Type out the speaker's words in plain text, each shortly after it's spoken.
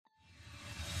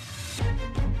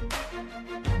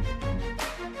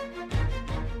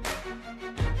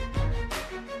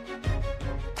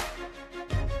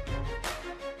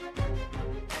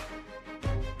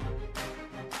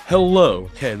Hello,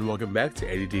 and welcome back to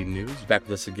ADD News. Back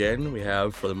with us again, we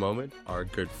have, for the moment, our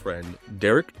good friend,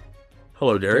 Derek.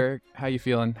 Hello, Derek. Derek, how you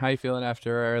feeling? How you feeling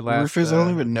after our last... Rufus, I don't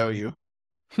even know you.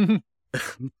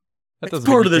 It's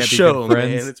part of the show, man.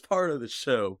 It's part of the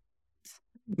show.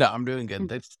 No, I'm doing good.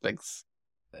 Thanks.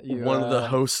 One of the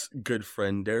hosts' good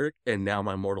friend, Derek, and now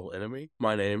my mortal enemy.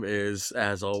 My name is,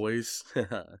 as always,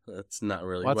 that's not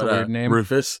really... What's a weird name?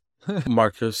 Rufus.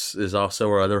 Marcus is also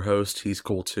our other host. He's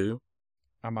cool, too.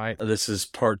 I might. This is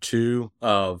part 2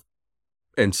 of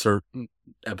insert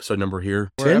episode number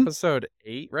here. We're 10? episode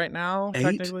 8 right now, 8?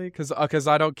 technically, because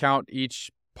I don't count each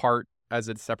part as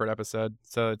a separate episode.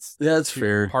 So it's that's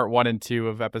fair. Part 1 and 2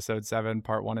 of episode 7,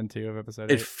 part 1 and 2 of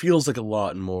episode 8. It feels like a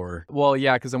lot more. Well,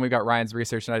 yeah, because then we got Ryan's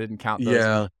research, and I didn't count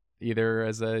those either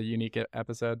as a unique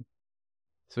episode.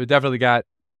 So we definitely got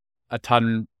a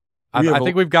ton. I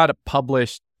think we've got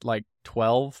published like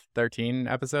 12, 13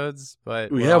 episodes,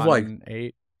 but we have like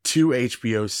 8. 2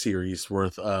 HBO series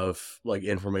worth of like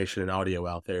information and audio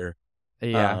out there.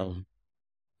 Yeah.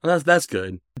 That's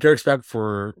good. Derek's back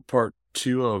for part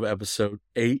 2 of episode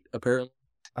 8, apparently.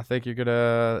 I think you're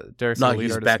gonna Derek's not lead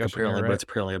he's our back discussion apparently, here, right? but it's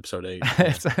apparently episode 8.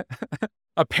 Yeah.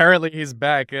 Apparently he's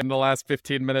back in the last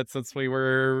 15 minutes since we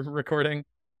were recording.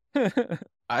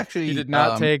 Actually, he did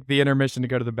not take the intermission to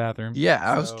go to the bathroom. Yeah,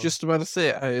 I was just about to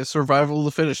say, survival of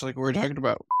the fittest, like we were talking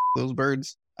about those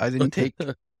birds. I didn't take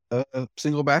a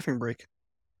single bathroom break.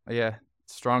 Yeah,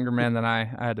 stronger man than I.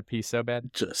 I had to pee so bad.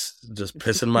 Just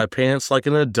pissing my pants like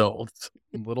an adult.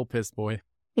 Little piss boy.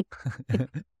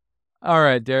 All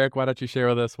right, Derek, why don't you share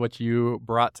with us what you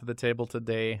brought to the table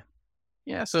today?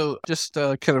 Yeah, so just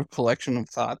a kind of collection of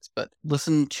thoughts, but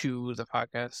listen to the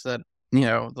podcast that,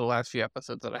 the last few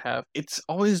episodes that I have. It's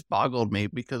always boggled me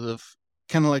because of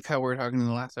kind of like how we were talking in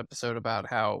the last episode about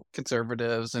how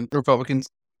conservatives and Republicans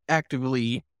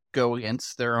actively go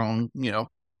against their own,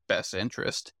 best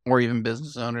interest, or even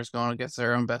business owners going against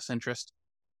their own best interest.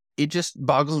 It just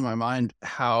boggles my mind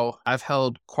how I've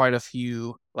held quite a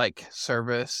few like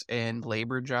service and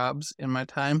labor jobs in my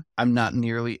time. I'm not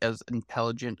nearly as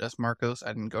intelligent as Marcos. I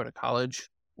didn't go to college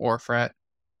or frat.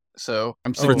 So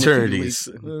I'm fraternities,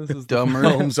 dumber.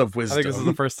 Realms of wisdom. I think this is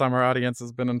the first time our audience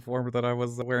has been informed that I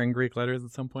was wearing Greek letters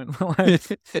at some point in my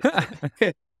life.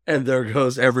 And there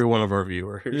goes every one of our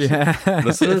viewers. Yeah.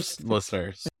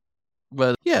 Listeners.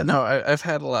 But yeah, no, I've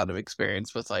had a lot of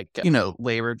experience with like,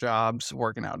 labor jobs,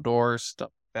 working outdoors, stuff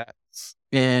like that.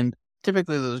 And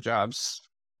typically those jobs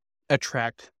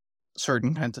attract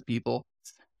certain kinds of people.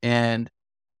 And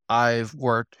I've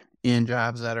worked in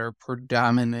jobs that are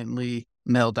predominantly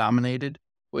male dominated,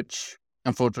 which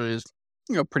unfortunately is,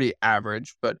 pretty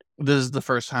average. But this is the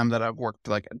first time that I've worked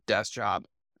like a desk job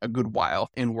a good while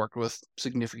and worked with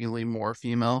significantly more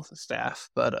female staff.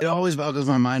 But it always boggles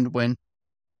my mind when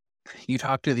you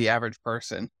talk to the average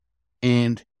person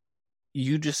and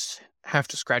you just have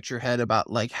to scratch your head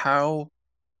about like how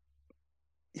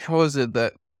is it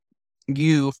that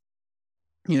you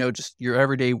just your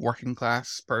everyday working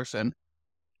class person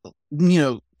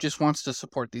just wants to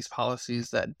support these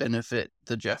policies that benefit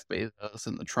the Jeff Bezos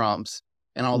and the Trumps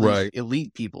and all these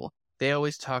elite people. They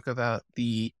always talk about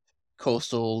the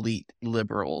coastal elite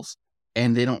liberals,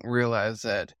 and they don't realize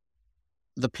that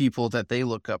the people that they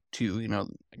look up to,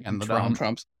 again, the Donald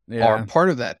Trumps, are part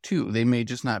of that too. They may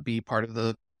just not be part of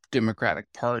the Democratic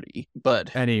Party,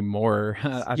 but anymore.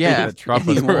 I think that Trump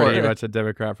was pretty much a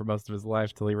Democrat for most of his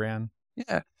life till he ran.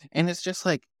 Yeah, and it's just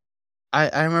like,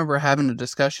 I remember having a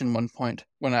discussion one point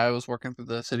when I was working for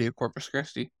the city of Corpus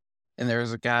Christi, and there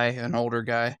was a guy, an older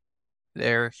guy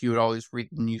there. He would always read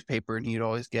the newspaper, and he'd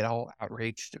always get all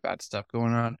outraged about stuff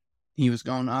going on. He was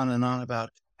going on and on about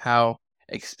how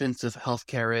expensive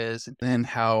healthcare is and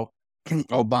how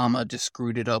Obama just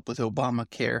screwed it up with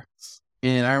Obamacare.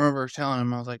 And I remember telling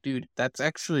him, I was like, dude, that's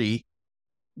actually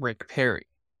Rick Perry.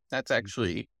 That's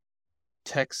actually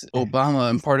Texas Obama.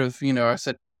 And part of, I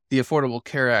said the Affordable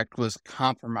Care Act was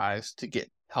compromised to get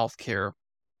healthcare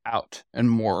out and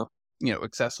more,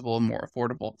 accessible and more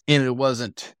affordable. And it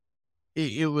wasn't,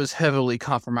 it was heavily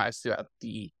compromised throughout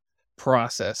the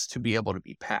process to be able to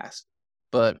be passed.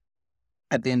 But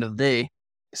at the end of the day,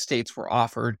 states were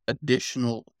offered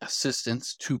additional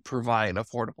assistance to provide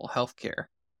affordable health care.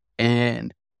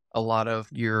 And a lot of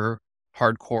your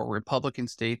hardcore Republican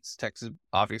states, Texas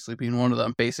obviously being one of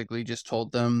them, basically just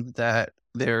told them that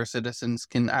their citizens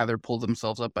can either pull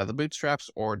themselves up by the bootstraps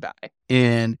or die.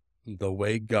 And the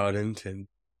way God intended.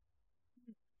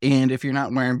 And if you're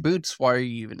not wearing boots, why are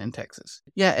you even in Texas?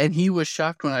 Yeah, and he was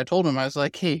shocked when I told him. I was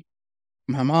like, hey,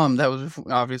 my mom, that was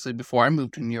obviously before I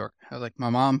moved to New York. I was like, my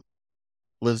mom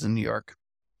lives in New York.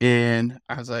 And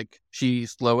I was like,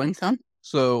 she's low income?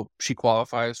 So she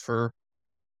qualifies for,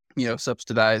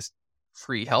 subsidized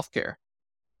free healthcare.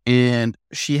 And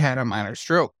she had a minor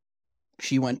stroke.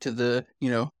 She went to the,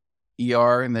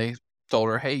 ER, and they told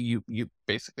her, hey, you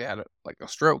basically had a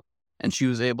stroke. And she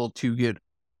was able to get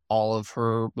all of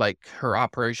her, her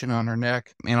operation on her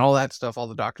neck and all that stuff. All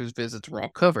the doctor's visits were all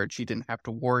covered. She didn't have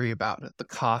to worry about it, the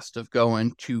cost of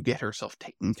going to get herself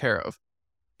taken care of.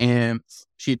 And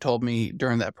she told me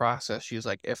during that process, she was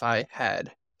like, if I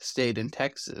had stayed in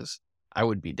Texas, I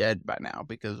would be dead by now,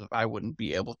 because I wouldn't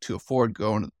be able to afford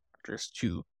going to the doctors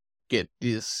to get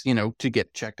this, to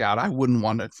get checked out. I wouldn't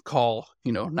want to call,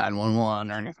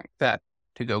 911 or anything like that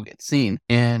to go get seen.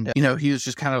 And, he was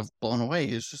just kind of blown away.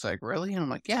 He was just like, really? And I'm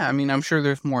like, yeah, I mean, I'm sure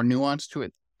there's more nuance to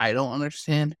it I don't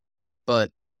understand.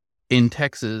 But in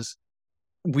Texas,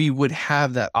 we would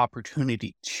have that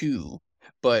opportunity too,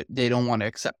 but they don't want to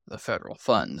accept the federal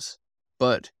funds.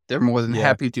 But they're more than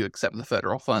happy to accept the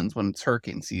federal funds when it's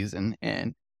hurricane season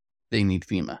and they need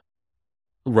FEMA.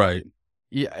 Right.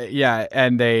 Yeah,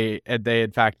 and they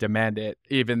in fact demand it,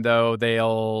 even though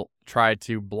they'll try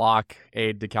to block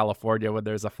aid to California when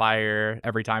there's a fire.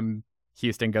 Every time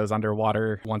Houston goes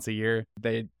underwater once a year,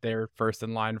 they're first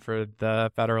in line for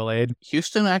the federal aid.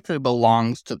 Houston actually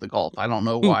belongs to the Gulf. I don't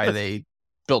know why they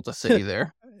built a city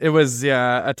there. It was,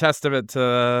 a testament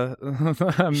to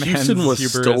Houston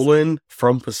was stolen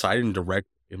from Poseidon direct,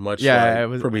 much like it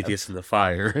was Prometheus in the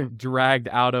fire. Dragged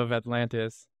out of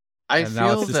Atlantis. And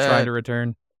now it's just trying to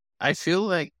return. I feel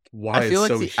like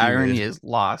the irony is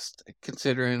lost,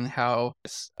 considering how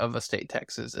of a state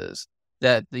Texas is.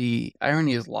 That the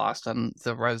irony is lost on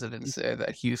the residents there,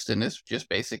 that Houston is just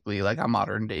basically like a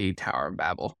modern day Tower of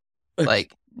Babel.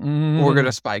 Like, we're going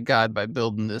to spy God by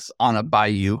building this on a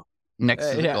bayou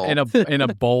next to the Gulf. in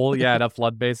a bowl, in a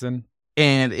flood basin.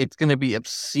 And it's going to be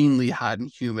obscenely hot and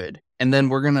humid. And then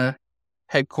we're going to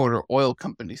headquarter oil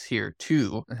companies here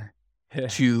too,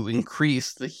 to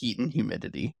increase the heat and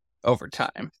humidity over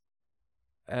time.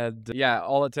 And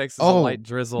all it takes is a light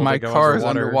drizzle. My to go car is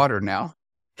underwater now.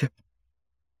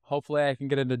 Hopefully I can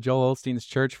get into Joel Osteen's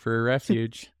church for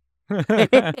refuge. But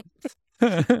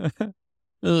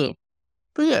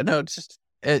yeah, no, it's just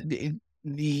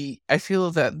I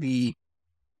feel that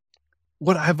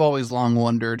what I've always long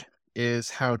wondered is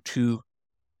how to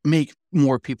make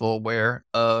more people aware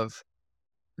of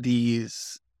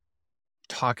these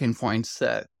talking points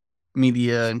that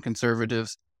media and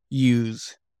conservatives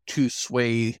use to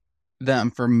sway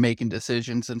them from making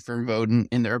decisions and from voting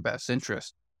in their best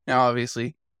interest. Now,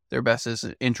 obviously, their best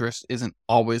interest isn't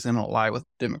always going to lie with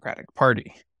the Democratic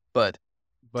Party, but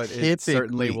it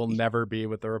certainly will never be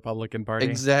with the Republican Party.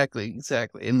 Exactly.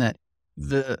 And that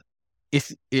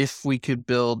if we could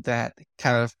build that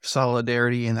kind of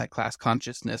solidarity and that class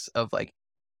consciousness of like,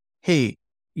 hey,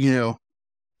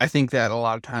 I think that a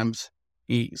lot of times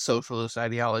the socialist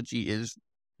ideology is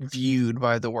viewed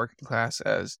by the working class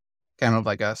as kind of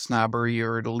like a snobbery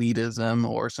or an elitism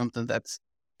or something that's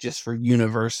just for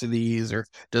universities or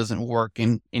doesn't work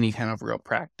in any kind of real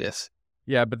practice.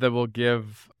 Yeah, but then we'll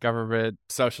give government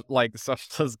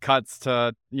socialist cuts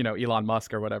to, Elon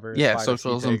Musk or whatever. Yeah,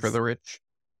 socialism for the rich.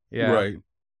 Yeah. Right.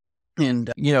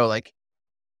 And,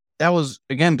 that was,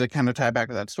 again, to kind of tie back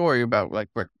to that story about like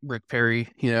Rick Perry,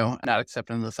 not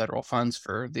accepting the federal funds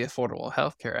for the Affordable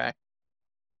Health Care Act.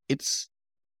 It's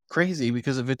crazy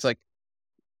because if it's like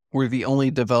we're the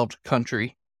only developed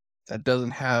country that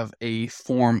doesn't have a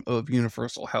form of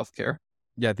universal health care.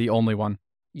 Yeah, the only one.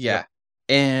 Yeah.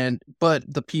 Yep.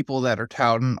 But the people that are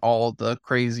touting all the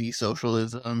crazy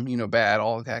socialism, bad,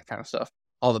 all that kind of stuff,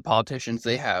 all the politicians,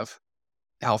 they have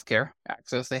healthcare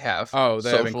access. They have they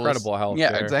have incredible healthcare.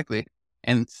 Yeah, exactly.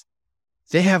 And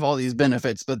they have all these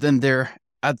benefits, but then they're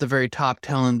at the very top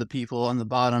telling the people on the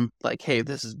bottom, like, hey,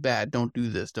 this is bad. Don't do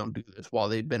this, while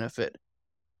they benefit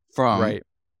from,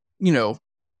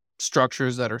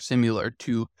 structures that are similar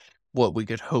to what we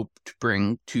could hope to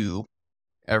bring to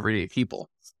everyday people.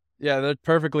 Yeah, they're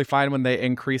perfectly fine when they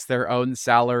increase their own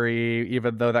salary,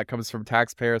 even though that comes from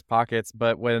taxpayers' pockets.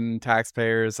 But when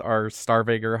taxpayers are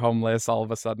starving or homeless, all of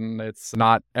a sudden it's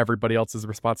not everybody else's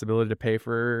responsibility to pay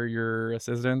for your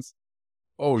assistance.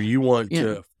 Oh, you want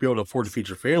to be able to afford to feed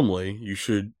your family, you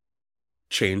should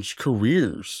change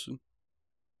careers.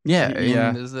 Yeah,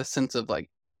 and there's this sense of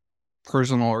like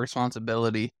personal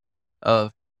responsibility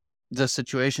of the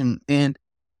situation. And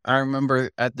I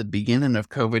remember at the beginning of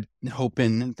COVID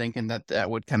hoping and thinking that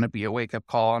would kind of be a wake-up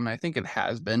call, and I think it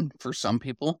has been for some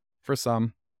people. For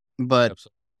some. But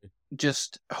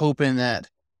just hoping that,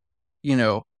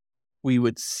 we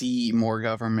would see more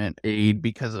government aid,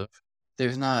 because of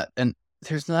there's not a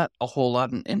whole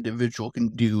lot an individual can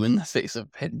do in the face of a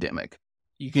pandemic.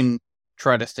 you can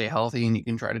try to stay healthy and you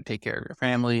can try to take care of your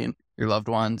family and your loved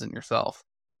ones and yourself,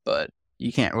 but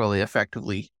you can't really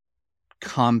effectively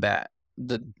combat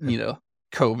the,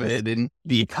 COVID and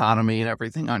the economy and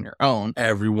everything on your own.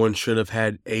 Everyone should have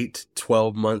had 8,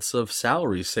 12 months of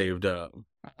salary saved up.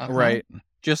 Right.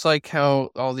 Just like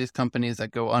how all these companies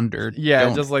that go under.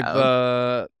 Yeah, just like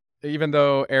even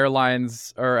though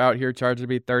airlines are out here charging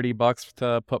me $30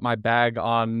 to put my bag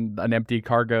on an empty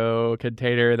cargo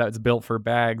container that's built for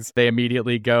bags, they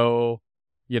immediately go,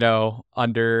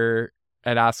 under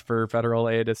and ask for federal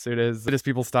aid as soon as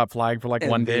people stop flying for like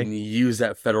one day. And use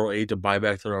that federal aid to buy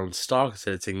back their own stock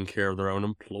instead of taking care of their own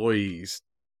employees.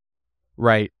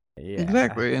 Right. Yeah.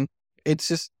 Exactly. And it's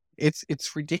just,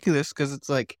 it's ridiculous because it's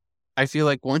like, I feel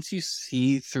like once you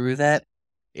see through that,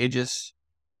 I guess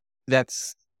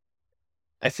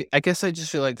I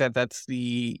just feel like that's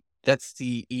the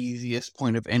easiest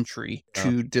point of entry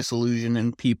to disillusion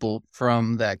in people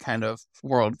from that kind of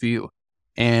worldview.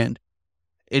 And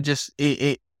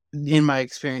it in my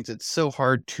experience, it's so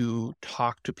hard to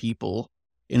talk to people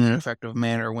in an effective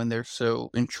manner when they're so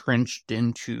entrenched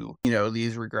into,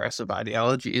 these regressive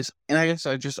ideologies. And I guess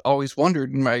I just always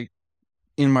wondered in my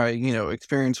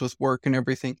experience with work and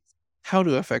everything, how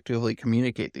to effectively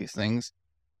communicate these things.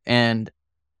 And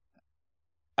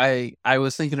I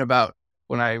was thinking about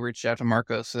when I reached out to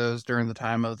Marcos, it was during the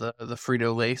time of the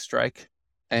Frito-Lay strike.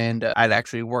 And I'd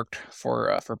actually worked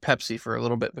for Pepsi for a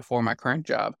little bit before my current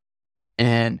job.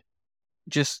 And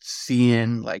just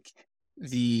seeing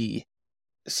the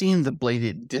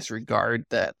blatant disregard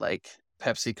that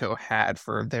PepsiCo had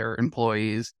for their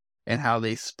employees and how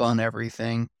they spun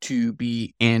everything to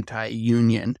be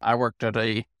anti-union. I worked at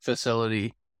a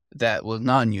facility that was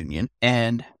non-union,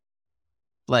 and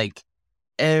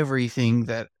everything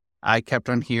that I kept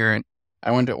on hearing,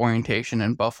 I went to orientation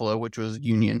in Buffalo, which was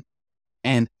union,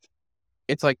 and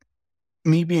it's like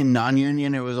me being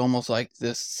non-union, it was almost like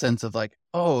this sense of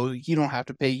oh, you don't have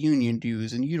to pay union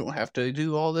dues and you don't have to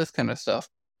do all this kind of stuff.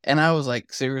 And I was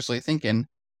seriously thinking,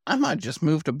 I might just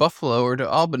move to Buffalo or to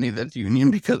Albany that's union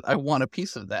because I want a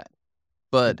piece of that.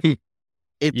 But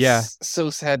it's so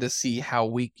sad to see how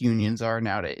weak unions are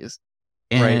nowadays.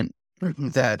 And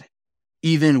that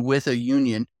even with a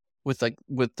union, with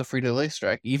the Frito-Lay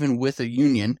strike, even with a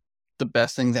union, the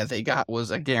best thing that they got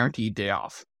was a guaranteed day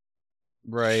off.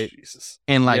 Right. Jesus.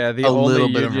 And the a only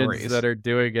little bit of a unions raise. that are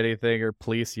doing anything are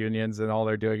police unions, and all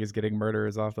they're doing is getting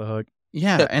murderers off the hook.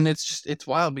 Yeah, and it's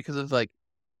wild because of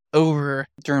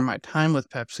during my time with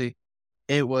Pepsi,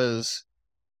 it was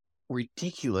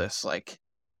ridiculous.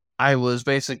 I was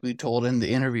basically told in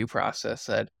the interview process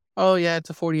that, oh yeah,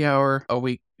 it's a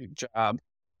 40-hour-a-week job.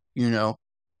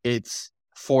 It's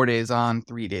 4 days on,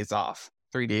 3 days off,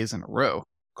 3 days in a row.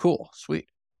 Cool, sweet.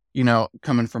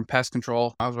 Coming from pest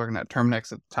control, I was working at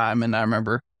Terminix at the time, and I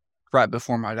remember right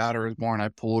before my daughter was born, I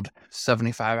pulled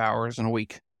 75 hours in a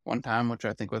week one time, which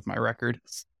I think was my record,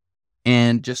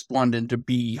 and just wanted to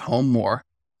be home more.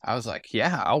 I was like,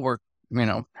 yeah, I'll work,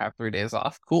 have 3 days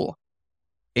off. Cool.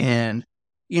 And,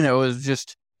 it was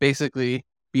just basically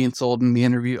being sold in the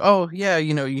interview. Oh, yeah,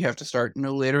 you have to start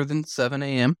no later than 7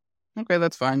 a.m. Okay,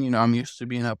 that's fine. I'm used to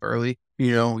being up early.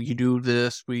 You do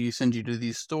this, we send you to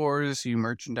these stores, you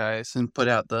merchandise and put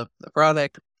out the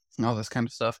product and all this kind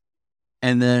of stuff.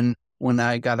 And then when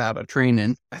I got out of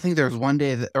training, I think there was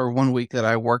one week that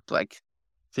I worked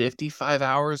 55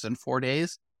 hours in 4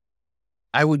 days.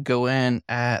 I would go in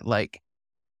at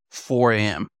 4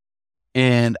 a.m.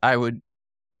 and I would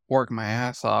work my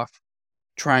ass off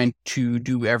trying to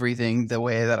do everything the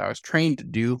way that I was trained to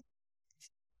do.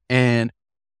 And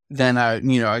then I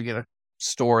get a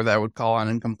store that would call on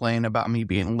and complain about me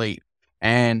being late.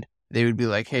 And they would be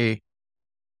like, hey,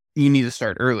 you need to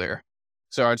start earlier.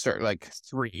 So I'd start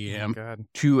 3 a.m.,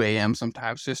 2 a.m.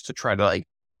 sometimes just to try to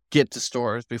get to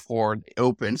stores before they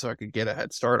open so I could get a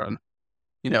head start on,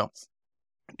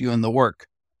 doing the work.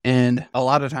 And a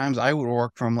lot of times I would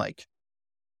work from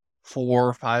 4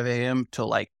 or 5 a.m.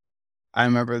 till I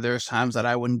remember there's times that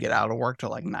I wouldn't get out of work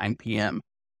till 9 p.m.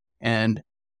 and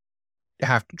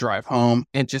have to drive home.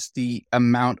 And just the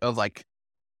amount of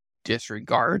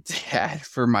disregard they had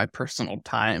for my personal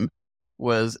time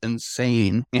was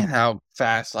insane. And how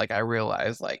fast I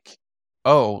realized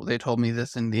oh, they told me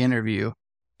this in the interview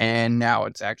and now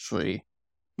it's actually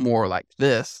more like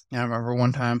this. I remember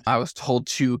one time I was told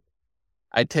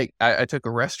I took a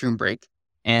restroom break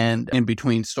and in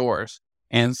between stores.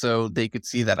 And so they could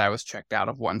see that I was checked out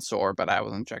of one store, but I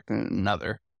wasn't checked in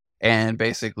another. And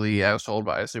basically I was told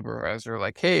by a supervisor,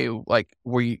 hey, what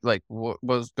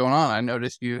was going on? I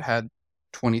noticed you had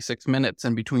 26 minutes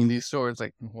in between these stores,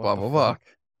 blah, blah, blah.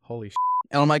 Holy shit.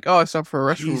 And I'm like, oh, I stopped for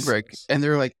a restroom break. And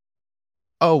they're like,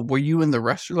 oh, were you in the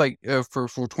restroom like for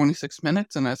 26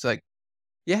 minutes? And I was like,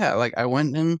 yeah, like I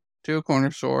went into a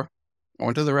corner store, I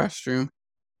went to the restroom,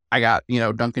 I got,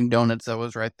 Dunkin' Donuts that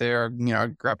was right there. I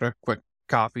grabbed a quick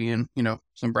coffee and,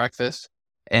 some breakfast,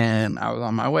 and I was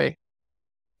on my way.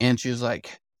 And she was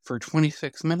like, for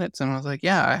 26 minutes? And I was like,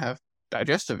 yeah, I have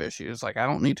digestive issues. Like, I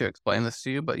don't need to explain this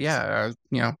to you, but yeah, I was,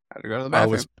 had to go to the bathroom.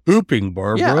 I was pooping,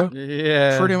 Barbara.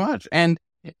 Yeah. Pretty much. And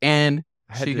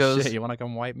she goes, shit. You want to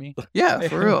come wipe me? Yeah,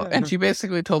 for real. And she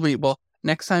basically told me, well,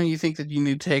 next time you think that you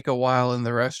need to take a while in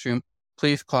the restroom,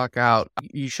 please clock out.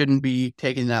 You shouldn't be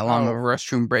taking that long of a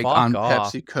restroom break on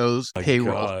PepsiCo's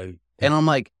payroll. God. And I'm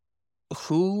like,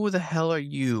 who the hell are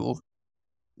you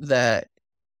that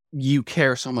you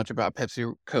care so much about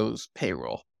PepsiCo's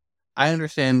payroll? I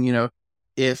understand,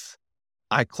 if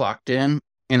I clocked in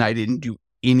and I didn't do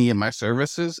any of my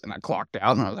services and I clocked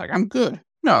out and I was like, I'm good.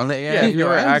 No, you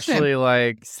were actually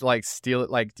like steal it,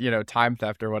 like, time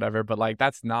theft or whatever, but like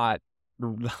that's not,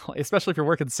 especially if you're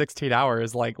working 16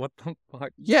 hours, like what the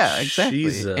fuck? Yeah, exactly.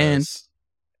 Jesus.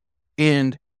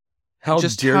 And how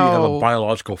dare you have a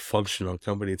biological function on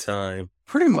company time?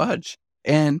 Pretty much.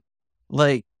 And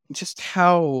like just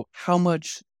how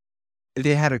much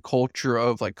they had a culture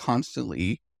of like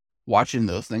constantly watching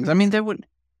those things. I mean, that was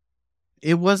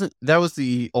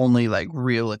the only like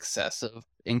real excessive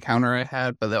encounter I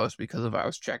had, but that was because I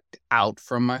was checked out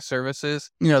from my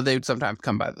services. They would sometimes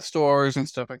come by the stores and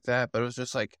stuff like that, but it was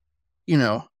just like,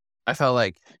 I felt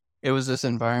like it was this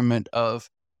environment of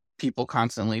people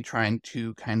constantly trying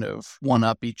to kind of one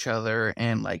up each other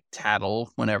and like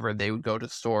tattle whenever they would go to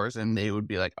stores, and they would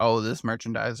be like, oh, this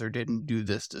merchandiser didn't do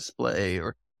this display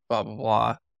or blah, blah,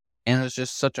 blah. And it was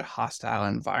just such a hostile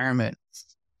environment.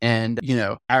 And,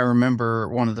 I remember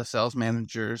one of the sales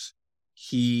managers,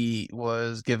 he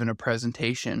was given a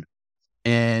presentation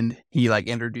and he like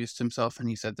introduced himself and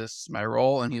he said, this is my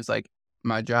role. And he's like,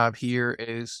 my job here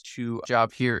is to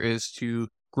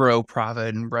grow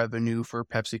profit and revenue for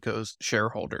PepsiCo's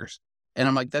shareholders. And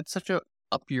I'm like, that's such a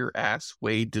up your ass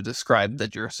way to describe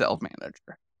that you're a sales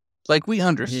manager. Like, we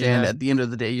understand at the end of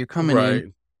the day, you're coming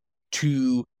in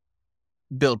to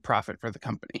build profit for the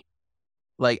company.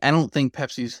 Like, I don't think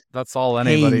Pepsi's that's all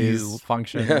anybody's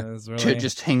function is, really. To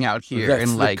just hang out here. That's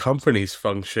and the like company's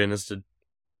function is to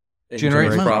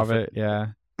generate profit. Yeah,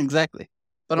 exactly.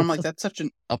 But I'm like, that's such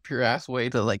an up your ass way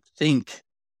to like think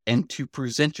and to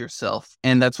present yourself.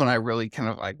 And that's when I really kind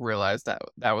of like realized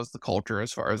that was the culture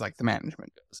as far as like the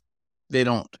management goes. They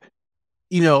don't,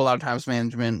 a lot of times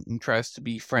management tries to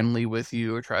be friendly with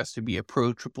you or tries to be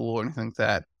approachable or anything like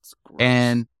that.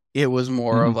 And it was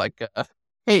more of like,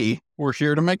 hey, we're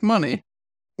here to make money,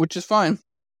 which is fine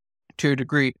to a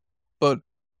degree. But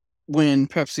when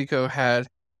PepsiCo had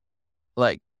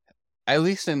like, at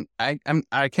least I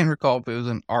can't recall if it was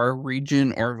in our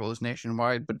region or if it was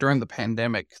nationwide, but during the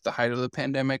pandemic, the height of the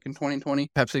pandemic in 2020,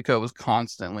 PepsiCo was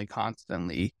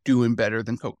constantly doing better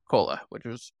than Coca-Cola, which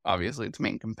was obviously its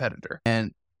main competitor.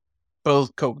 And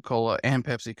both Coca-Cola and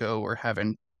PepsiCo were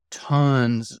having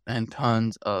tons and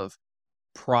tons of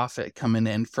profit coming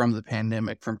in from the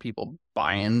pandemic, from people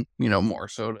buying, more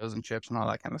sodas and chips and all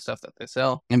that kind of stuff that they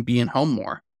sell and being home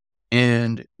more.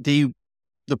 And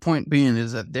the point being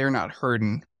is that they're not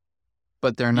hurting,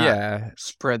 but they're not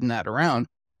spreading that around.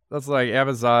 That's like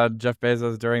Amazon. Jeff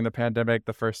Bezos during the pandemic,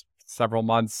 the first several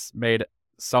months made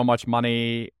so much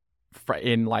money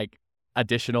in like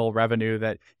additional revenue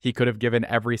that he could have given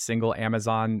every single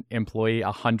Amazon employee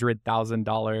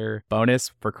 $100,000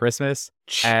 bonus for Christmas.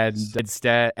 Jeez. And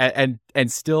instead,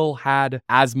 and still had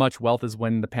as much wealth as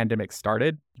when the pandemic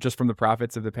started, just from the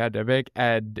profits of the pandemic.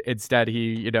 And instead,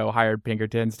 he, hired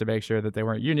Pinkertons to make sure that they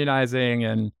weren't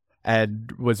unionizing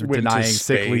and was denying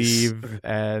sick leave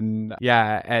and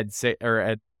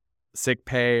sick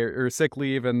pay or sick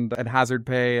leave and hazard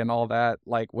pay and all that.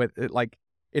 Like with it, like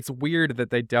it's weird that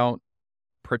they don't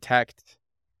protect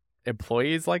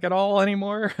employees like at all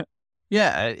anymore.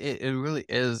 Yeah, it really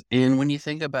is. And when you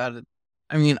think about it,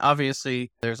 I mean,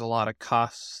 obviously there's a lot of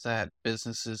costs that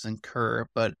businesses incur,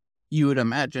 but you would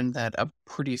imagine that a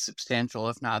pretty substantial,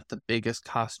 if not the biggest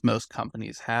cost most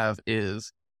companies have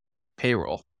is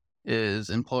payroll, is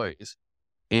employees.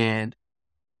 And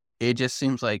it just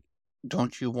seems like,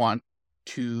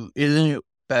 isn't it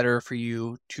better for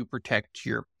you to protect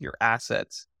your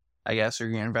assets, I guess, or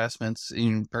your investments,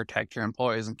 and protect your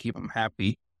employees and keep them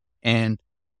happy? And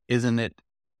isn't it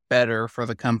better for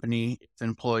the company if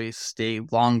employees stay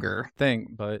longer?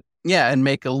 But yeah, and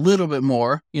make a little bit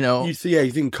more, You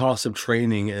think cost of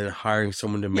training and hiring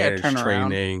someone to manage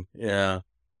training. Yeah.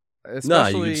 Especially... No,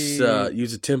 you could just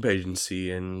use a temp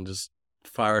agency and just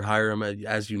fire and hire them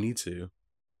as you need to.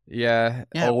 Yeah.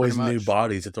 Always new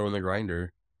bodies to throw in the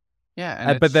grinder.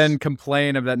 Yeah. But then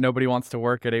complain that nobody wants to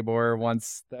work anymore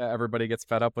once everybody gets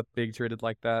fed up with being treated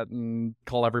like that, and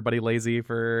call everybody lazy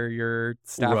for your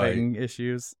staffing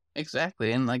issues.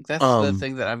 Exactly. And like that's the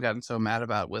thing that I've gotten so mad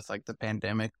about with like the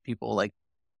pandemic. People like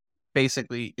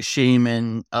basically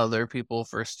shaming other people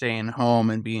for staying home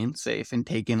and being safe and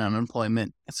taking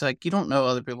unemployment. It's like, you don't know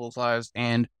other people's lives,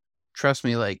 and trust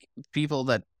me, like people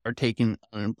that are taking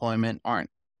unemployment aren't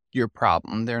your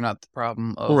problem. They're not the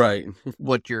problem of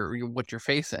what you're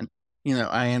facing. You know,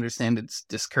 I understand it's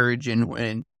discouraging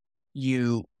when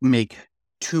you make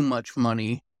too much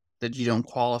money that you don't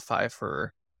qualify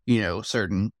for, you know,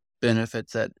 certain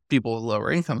benefits that people with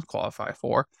lower incomes qualify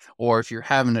for, or if you're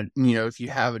having if you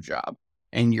have a job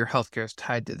and your healthcare is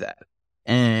tied to that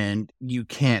and you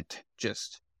can't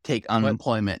just take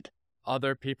unemployment.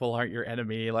 Other people aren't your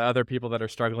enemy. Like, other people that are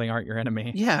struggling aren't your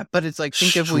enemy. Yeah, but it's like,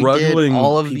 think if we did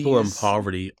all of people these in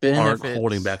poverty benefits, aren't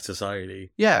holding back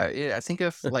society. Yeah, I think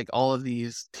if like all of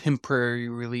these temporary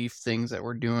relief things that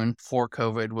we're doing for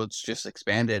COVID was just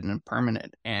expanded and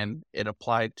permanent, and it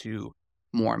applied to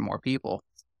more and more people.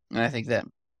 And I think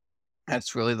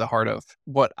that's really the heart of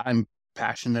what I'm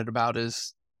passionate about,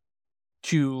 is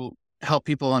to help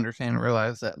people understand and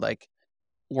realize that like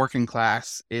working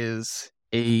class is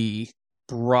a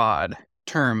broad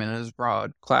term and is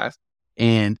broad class,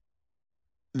 and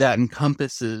that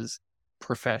encompasses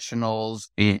professionals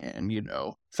and, you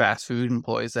know, fast food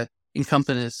employees. That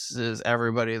encompasses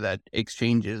everybody that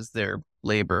exchanges their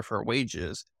labor for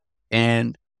wages,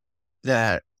 and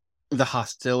that the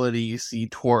hostility you see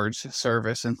towards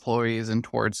service employees and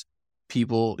towards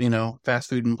people, you know, fast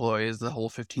food employees, the whole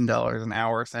 $15 an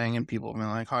hour thing, and people being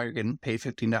like, oh, you're getting paid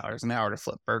 $15 an hour to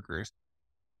flip burgers.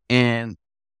 And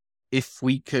if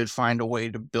we could find a way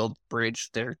to build a bridge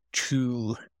there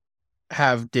to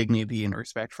have dignity and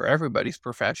respect for everybody's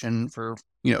profession, for,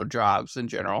 you know, jobs in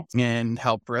general, and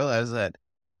help realize that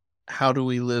how do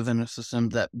we live in a system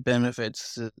that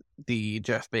benefits the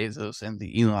Jeff Bezos and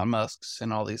the Elon Musks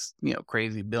and all these, you know,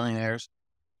 crazy billionaires,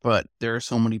 but there are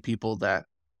so many people that,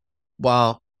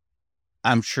 while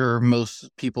I'm sure most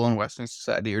people in Western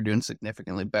society are doing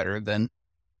significantly better than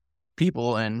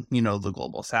people in, you know, the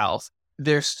global South,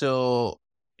 there's still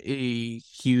a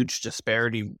huge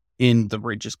disparity in the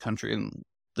richest country in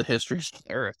the history of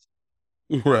the earth.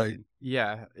 Right.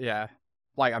 Yeah.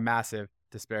 Like a massive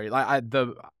disparity. Like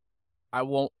I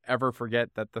won't ever forget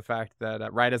that the fact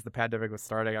that right as the pandemic was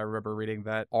starting, I remember reading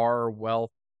that our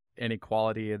wealth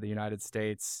inequality in the United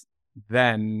States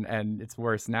then, and it's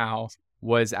worse now,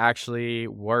 was actually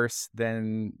worse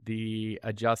than the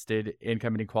adjusted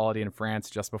income inequality in France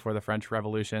just before the French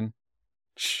Revolution.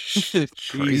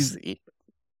 Crazy.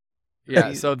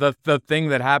 Yeah, so the thing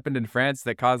that happened in France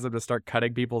that caused them to start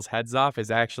cutting people's heads off is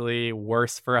actually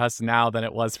worse for us now than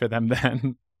it was for them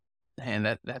then.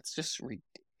 And that's just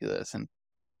ridiculous. And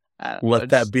let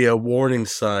that be a warning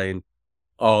sign,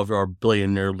 all of our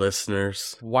billionaire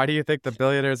listeners. Why do you think the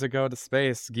billionaires are going to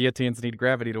space? Guillotines need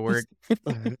gravity to work.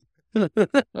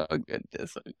 Oh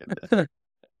goodness.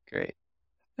 Great.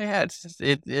 Yeah, it's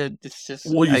just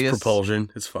we'll use propulsion.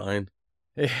 It's fine.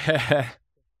 Yeah.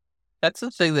 That's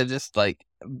the thing that just like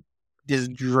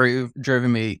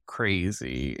driven me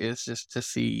crazy, is just to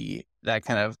see that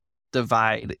kind of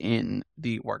divide in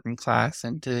the working class,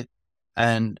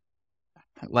 and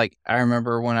like I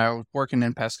remember when I was working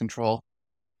in pest control,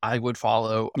 I would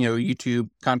follow, you know, YouTube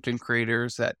content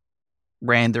creators that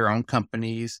ran their own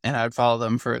companies, and I'd follow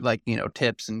them for like, you know,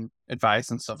 tips and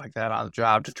advice and stuff like that on the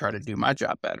job to try to do my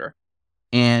job better.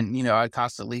 And, you know, I'd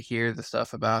constantly hear the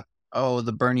stuff about, oh,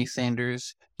 the Bernie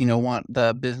Sanders, you know, want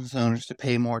the business owners to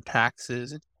pay more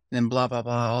taxes and then blah, blah,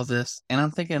 blah, all this. And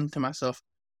I'm thinking to myself,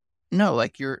 no,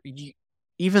 like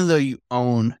even though you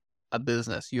own a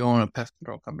business, you own a pest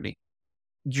control company,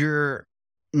 you're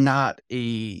not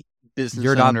a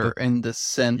business owner in the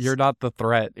sense. You're not the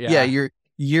threat. Yeah,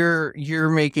 you're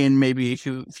making maybe a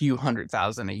few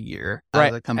 $100,000 a year,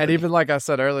 right? And even like I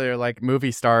said earlier, like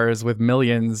movie stars with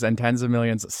millions and tens of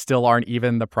millions still aren't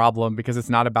even the problem, because it's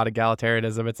not about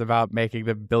egalitarianism. It's about making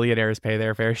the billionaires pay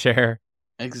their fair share.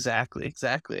 Exactly.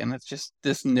 And it's just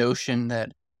this notion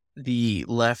that the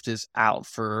left is out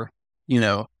for, you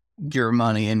know, your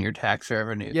money and your tax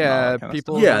revenue. Yeah,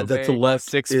 people. Yeah, that the left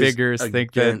six figures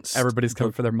think that everybody's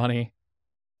coming for their money.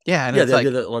 Yeah, and it's like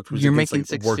you're making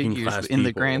six figures. In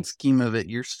the grand scheme of it,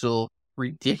 you're still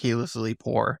ridiculously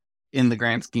poor in the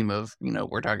grand scheme of, you know,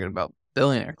 we're talking about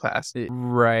billionaire class.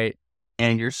 Right.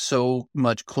 And you're so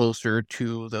much closer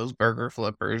to those burger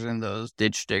flippers and those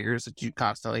ditch diggers that you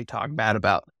constantly talk bad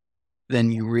about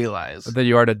than you realize. Than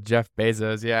you are to Jeff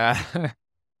Bezos, yeah.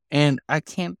 And I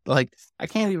can't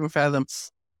even fathom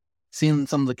seeing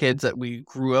some of the kids that we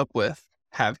grew up with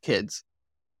have kids.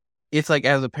 It's like,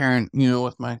 as a parent,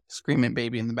 with my screaming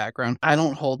baby in the background, I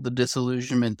don't hold the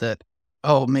disillusionment that,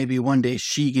 oh, maybe one day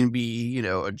she can be,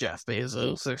 a Jeff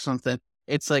Bezos or something.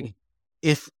 It's like,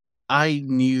 if I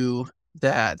knew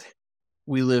that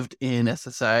we lived in a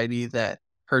society that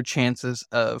her chances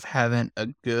of having a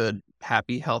good,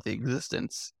 happy, healthy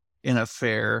existence in a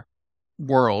fair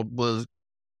world was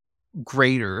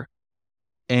greater,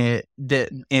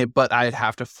 but I'd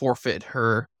have to forfeit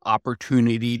her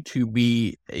opportunity to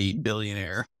be a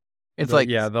billionaire. It's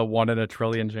the 1 in a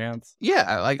trillion chance.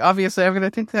 Yeah, like, obviously I'm gonna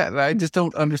think that. I just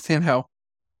don't understand how,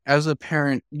 as a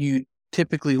parent, you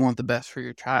typically want the best for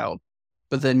your child,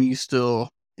 but then you still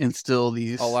instill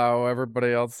these, allow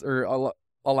everybody else, or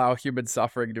allow human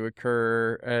suffering to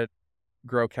occur and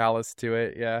grow callous to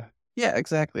it. Yeah,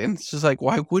 exactly. And it's just like,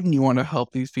 why wouldn't you want to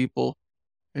help these people?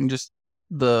 And just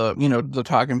the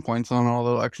talking points on all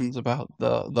the elections about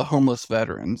the homeless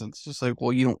veterans. It's just like,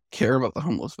 well, you don't care about the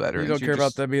homeless veterans. You don't care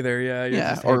about them either.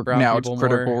 Yeah. Or now it's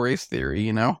critical race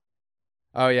theory,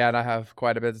 Oh yeah, and I have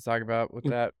quite a bit to talk about with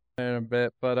that in a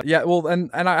bit. But well,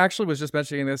 and I actually was just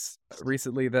mentioning this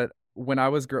recently, that when I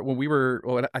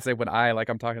say when I, like,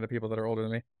 I'm talking to people that are older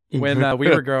than me. When we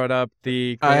were growing up,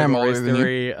 the critical race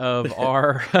theory of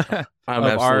our I'm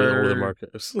absolutely older than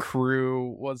Marcos.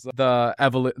 Crew was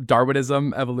the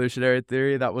Darwinism evolutionary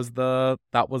theory. That was the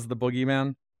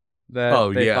boogeyman.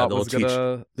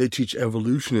 They teach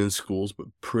evolution in schools, but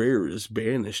prayer is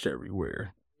banished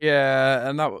everywhere. Yeah,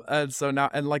 and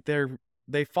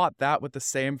they fought that with the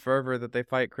same fervor that they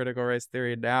fight critical race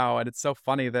theory now, and it's so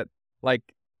funny that,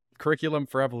 like, curriculum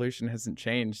for evolution hasn't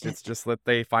changed. It's just that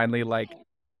they finally, like,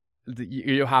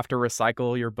 you have to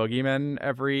recycle your boogeyman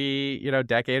every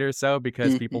decade or so,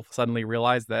 because people suddenly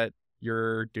realize that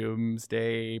your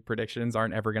doomsday predictions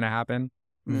aren't ever going to happen.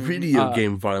 Video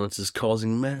game violence is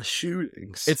causing mass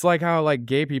shootings. It's like how, like,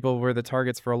 gay people were the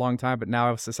targets for a long time, but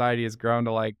now society has grown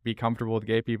to, like, be comfortable with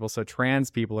gay people, so trans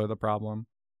people are the problem.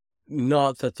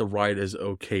 Not that the right is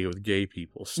okay with gay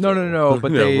people still. No,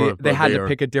 but they had to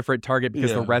pick a different target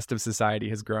because the rest of society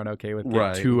has grown okay with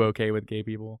gay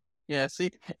people. Yeah,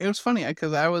 see, it was funny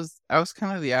because I was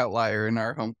kind of the outlier in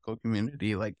our homeschool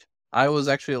community. Like, I was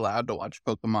actually allowed to watch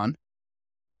Pokemon,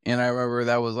 and I remember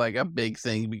that was, like, a big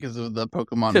thing because of the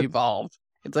Pokemon Evolved.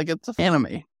 It's like, it's an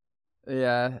anime.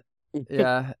 Yeah.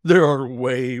 There are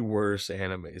way worse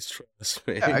animes, trust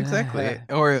me. Yeah, exactly.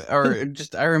 or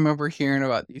just, I remember hearing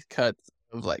about these cuts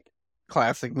of, like,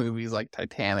 classic movies like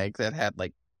Titanic that had,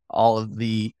 like, all of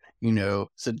the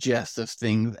suggestive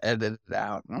things edited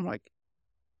out, and I'm like,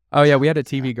 oh yeah, we had a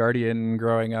TV Guardian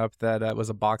growing up that was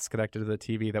a box connected to the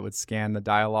TV that would scan the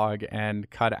dialogue and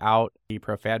cut out the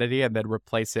profanity and then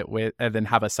replace it with, and then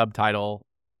have a subtitle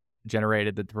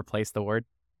generated to replace the word.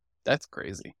 That's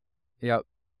crazy. Yep.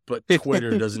 But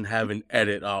Twitter doesn't have an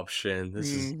edit option. This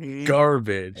is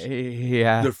garbage.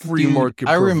 Yeah. The free market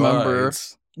provides. I remember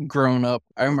growing up.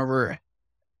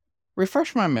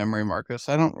 Refresh my memory, Marcus.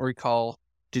 I don't recall.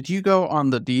 Did you go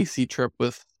on the DC trip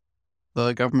with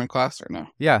the government class or no?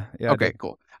 Yeah. Okay,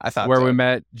 cool. I thought where we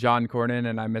met John Cornyn,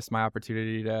 and I missed my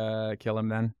opportunity to kill him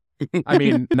then. I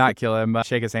mean, not kill him,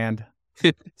 shake his hand.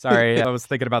 Sorry, I was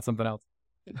thinking about something else.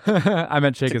 I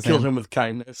meant shake his hand. Kill him with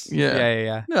kindness.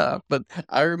 Yeah. Yeah, but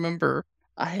I remember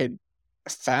I had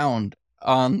found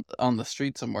on the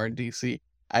street somewhere in DC,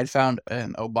 I'd found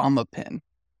an Obama pin,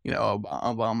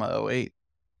 Obama 08.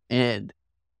 And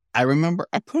I remember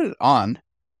I put it on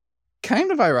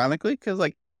kind of ironically because,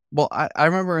 like, well, I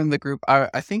remember in the group,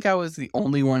 I think I was the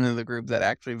only one in the group that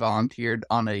actually volunteered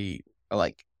on a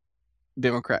like,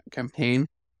 Democrat campaign.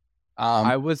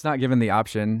 I was not given the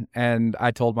option, and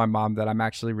I told my mom that I'm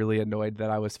actually really annoyed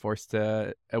that I was forced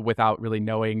to, without really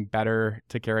knowing better,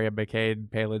 to carry a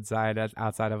McCain payload sign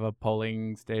outside of a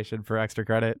polling station for extra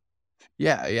credit.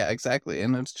 Yeah, exactly.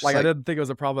 And it's just like I didn't think it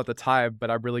was a problem at the time, but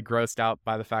I'm really grossed out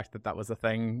by the fact that was a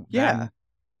thing. Yeah,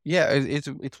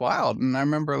 it's wild. And I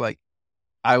remember, like,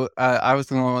 I was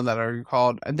the only one that I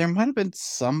recalled, and there might have been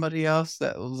somebody else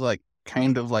that was, like,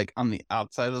 kind of, like, on the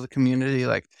outside of the community,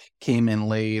 like, came in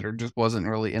late or just wasn't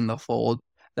really in the fold,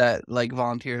 that, like,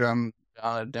 volunteered on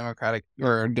a Democratic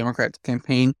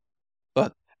campaign.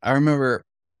 But I remember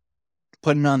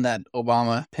putting on that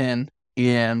Obama pin,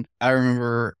 and I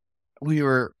remember we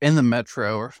were in the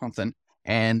metro or something,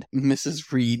 and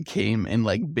Mrs. Reed came and,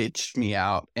 like, bitched me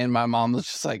out, and my mom was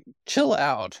just like, chill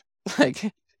out.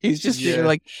 Like, he's just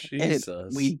like,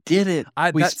 we did it.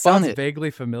 That sounds vaguely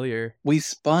familiar. We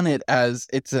spun it as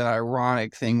it's an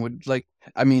ironic thing.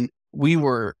 I mean, we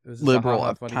were liberal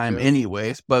at the time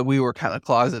anyways, but we were kind of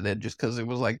closeted just because it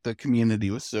was like the community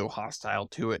was so hostile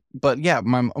to it. But yeah,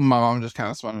 my mom just kind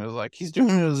of spun it as like, he's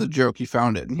doing it as a joke. He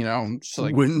found it, you know? Just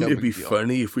like, wouldn't it be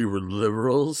funny if we were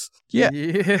liberals? Yeah.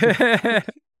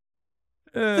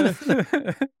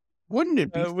 Wouldn't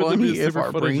it be funny if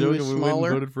our brain was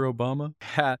smaller? Voted for Obama.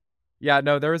 Yeah,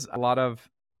 no, there was a lot of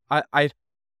I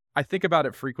think about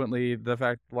it frequently. The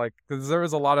fact, like, because there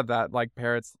was a lot of that, like,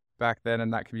 parents back then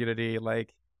in that community,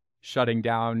 like, shutting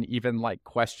down even like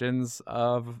questions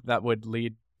of that would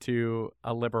lead to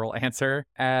a liberal answer.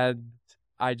 And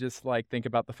I just like think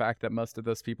about the fact that most of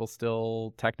those people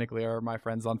still technically are my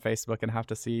friends on Facebook and have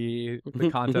to see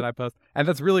the content I post. And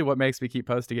that's really what makes me keep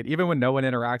posting it. Even when no one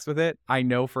interacts with it, I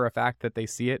know for a fact that they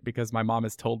see it because my mom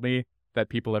has told me that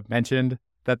people have mentioned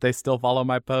that they still follow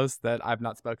my posts that I've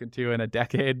not spoken to in a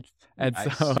decade. And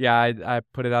nice. So, yeah, I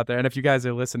put it out there. And if you guys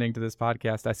are listening to this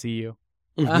podcast, I see you.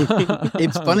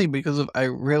 It's funny because I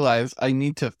realize I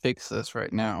need to fix this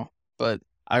right now, but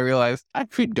I realized I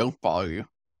actually don't follow you.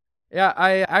 Yeah,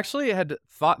 I actually had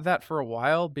thought that for a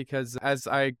while because as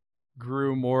I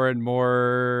grew more and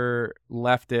more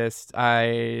leftist,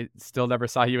 I still never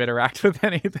saw you interact with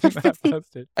anything that I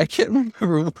posted. I can't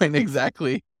remember when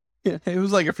exactly. It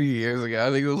was like a few years ago.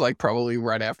 I think it was like probably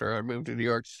right after I moved to New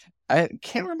York. I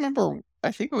can't remember.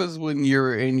 I think it was when you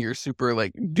were in your super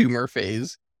like doomer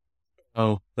phase.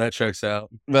 Oh, that checks out.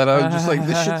 That I was just like,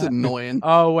 this shit's annoying.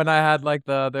 Oh, when I had like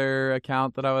the other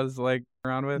account that I was like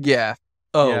around with? Yeah.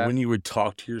 Oh, yeah. When you would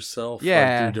talk to yourself, yeah,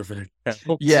 like, through different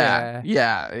accounts. Yeah.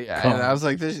 And I was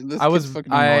like, this I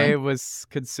was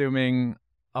consuming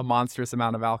a monstrous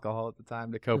amount of alcohol at the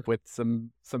time to cope with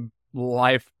some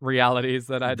life realities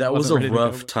that that was a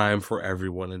rough time for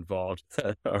everyone involved.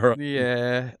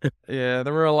 Yeah, there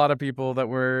were a lot of people that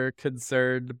were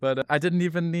concerned, but I didn't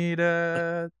even need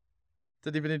to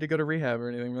go to rehab or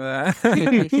anything for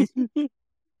that.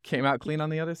 Came out clean on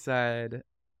the other side.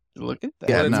 Look at that.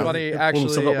 Yeah, it's funny,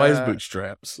 actually. By his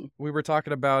bootstraps. We were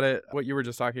talking about it, what you were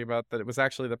just talking about, that it was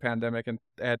actually the pandemic and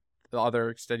the other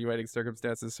extenuating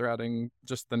circumstances surrounding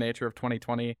just the nature of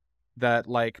 2020 that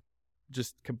like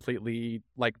just completely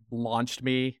like launched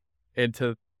me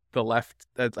into the left,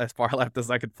 as far left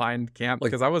as I could find camp,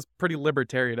 because I was pretty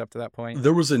libertarian up to that point.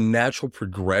 There was a natural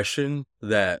progression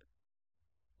that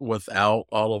without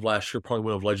all of last year probably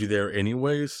would have led you there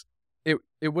anyways. It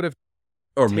would have,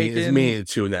 or me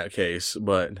too in that case,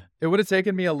 but it would have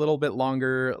taken me a little bit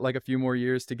longer, like a few more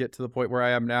years to get to the point where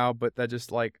I am now, but that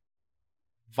just like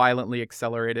violently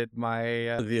accelerated my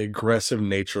the aggressive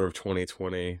nature of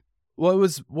 2020. What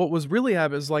was really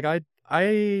happening is like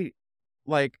I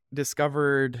like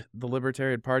discovered the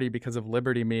Libertarian Party because of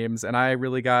Liberty memes, and I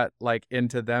really got like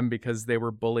into them because they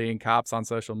were bullying cops on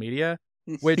social media,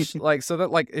 which like, so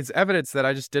that like it's evidence that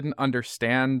I just didn't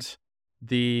understand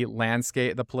the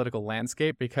political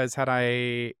landscape, because had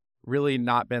I really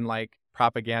not been like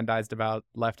propagandized about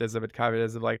leftism and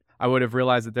communism, like I would have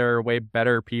realized that there are way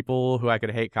better people who I could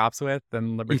hate cops with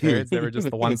than libertarians. They were just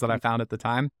the ones that I found at the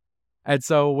time. And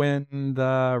so when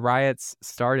the riots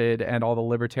started and all the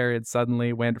libertarians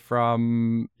suddenly went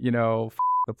from, f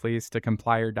the police to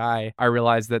comply or die, I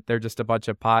realized that they're just a bunch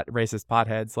of racist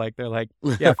potheads. Like they're like,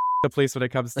 yeah, f the police when it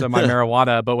comes to my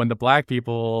marijuana, but when the black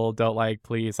people don't like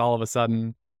police, all of a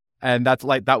sudden, and that's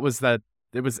like, it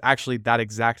was actually that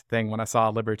exact thing when I saw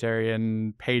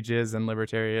libertarian pages and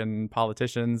libertarian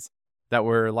politicians that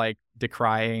were like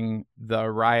decrying the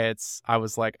riots. I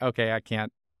was like, okay, I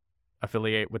can't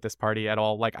affiliate with this party at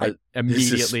all. Like I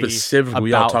immediately, this is specifically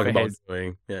we all talk about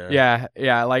doing. Yeah.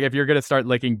 Like if you're gonna start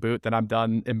licking boot, then I'm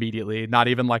done immediately. Not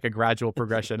even like a gradual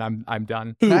progression. I'm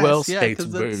done. Who else hates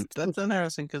boot? That's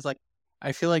interesting because like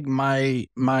I feel like my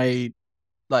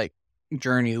like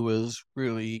journey was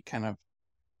really kind of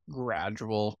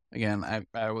gradual. Again,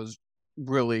 I was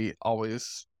really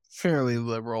always fairly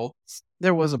liberal.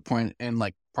 There was a point in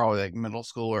like probably like middle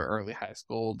school or early high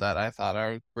school that I thought I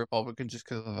was Republican just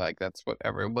because like that's what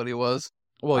everybody was.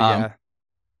 Well, yeah.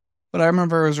 But I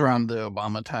remember it was around the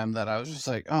Obama time that I was just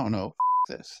like, oh no,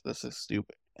 this is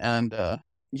stupid. And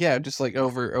yeah, just like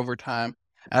over time,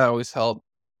 I always held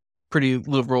pretty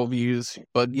liberal views.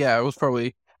 But yeah, it was probably,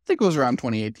 I think it was around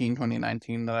 2018,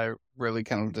 2019 that I really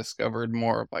kind of discovered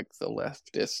more of like the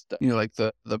leftist, like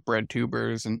the bread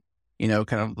tubers and,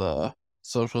 kind of the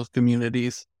socialist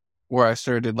communities, where I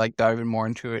started like diving more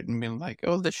into it and being like,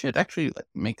 oh, this shit actually like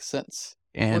makes sense.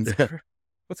 And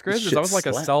what's crazy is I was like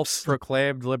a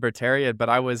self-proclaimed libertarian, but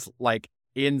I was like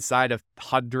inside of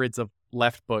hundreds of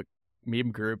left book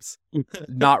meme groups,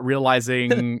 not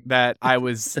realizing that I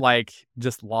was like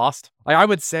just lost. Like I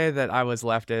would say that I was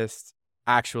leftist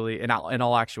actually, in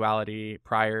all actuality,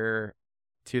 prior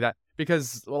to that.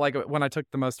 Because, well, like, when I took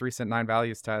the most recent 9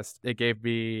 values test, it gave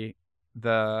me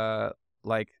the,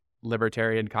 like,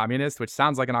 libertarian communist, which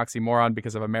sounds like an oxymoron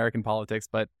because of American politics,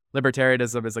 but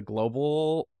libertarianism is a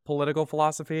global political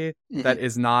philosophy that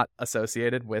is not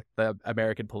associated with the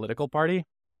American political party.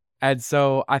 And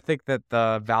so I think that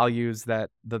the values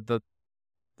that the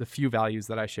few values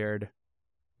that I shared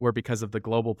were because of the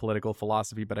global political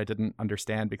philosophy, but I didn't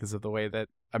understand because of the way that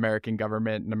American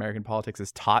government and American politics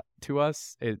is taught to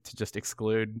us, to just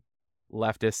exclude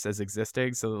leftists as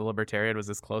existing. So the libertarian was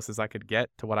as close as I could get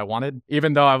to what I wanted,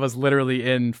 even though I was literally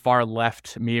in far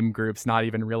left meme groups, not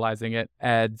even realizing it.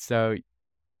 And so,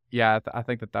 yeah, I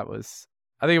think it was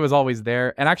always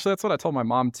there. And actually, that's what I told my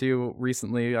mom too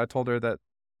recently. I told her that,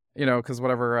 you know, because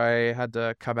whatever, I had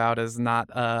to come out as not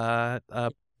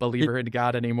a believer in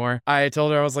God anymore. I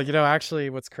told her, I was like, you know, actually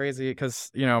what's crazy,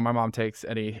 because, you know, my mom takes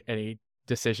any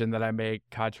decision that I make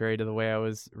contrary to the way I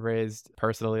was raised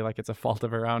personally, like it's a fault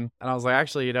of her own. And I was like,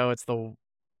 actually, you know,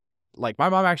 my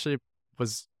mom actually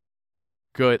was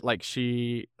good. Like,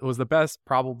 she was the best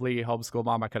probably homeschool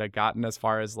mom I could have gotten as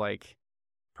far as like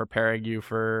preparing you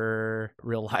for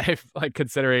real life, like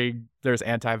considering there's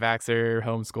anti-vaxxer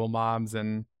homeschool moms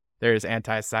and there's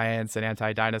anti-science and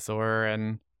anti-dinosaur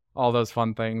and all those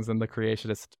fun things and the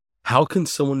creationist. How can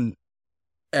someone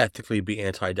ethically be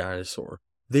anti-dinosaur?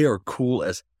 They are cool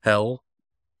as hell.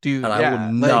 Dude, and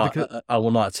I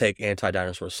will not take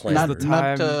anti-dinosaur slander.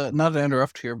 Not to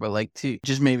interrupt here, but like to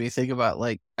just made me think about,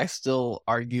 like, I still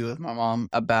argue with my mom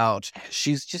about,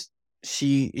 she's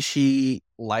way too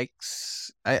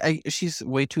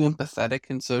empathetic,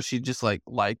 and so she just like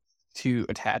to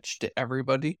attach to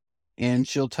everybody, and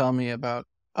she'll tell me about,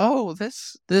 oh,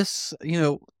 this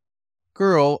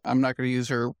girl, I'm not going to use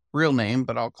her real name,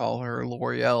 but I'll call her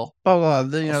L'Oreal. Blah, blah,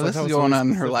 this is going on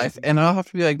in her life. And I'll have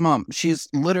to be like, Mom, she's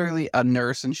literally a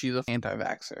nurse and she's an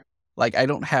anti-vaxxer. Like, I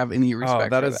don't have any respect for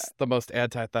that. That is the most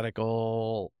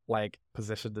antithetical, like,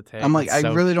 position to take. I'm like, I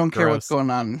really don't care what's going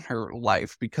on in her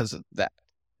life because of that.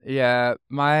 Yeah,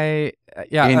 and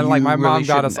like my mom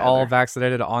got us all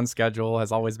vaccinated on schedule,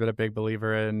 has always been a big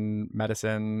believer in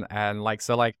medicine, and like,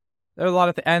 so like, there are a lot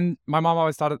of and my mom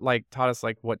always taught us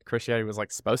like what Christianity was like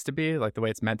supposed to be, like the way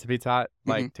it's meant to be taught,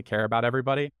 like to care about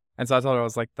everybody. And so I told her, I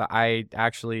was like, I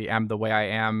actually am the way I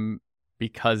am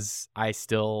because I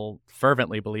still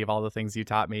fervently believe all the things you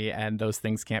taught me, and those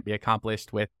things can't be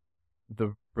accomplished with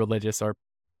the religious or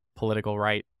political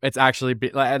right. It's actually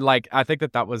like, I think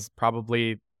that was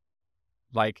probably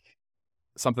like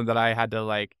something that I had to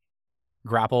like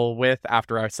grapple with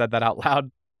after I said that out loud.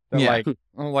 Yeah.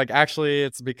 Like actually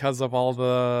it's because of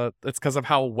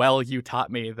how well you taught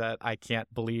me that I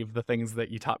can't believe the things that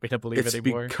you taught me to believe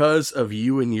anymore. It's because of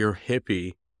you and your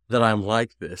hippie that I'm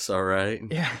like this, all right?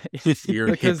 Yeah.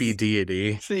 Your hippie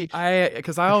deity. See,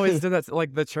 because I always did that,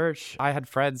 like the church. I had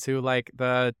friends who, like,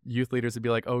 the youth leaders would be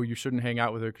like, oh, you shouldn't hang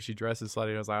out with her because she dresses slutty.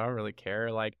 And I was like, I don't really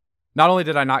care. Like, not only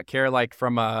did I not care, like,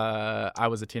 from I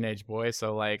was a teenage boy,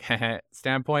 so like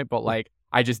standpoint, but like,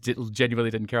 I just genuinely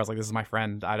didn't care. I was like, this is my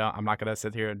friend. I'm not going to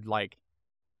sit here and like,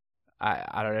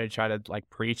 I don't know, try to like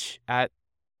preach at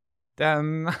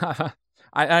them.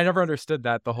 I never understood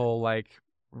that, the whole like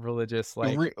religious,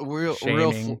 like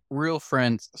real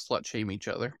friends slut shame each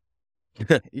other.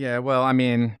 Yeah. Well, I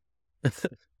mean,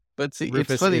 but see,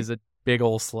 Rufus it's funny. Is a big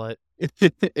old slut.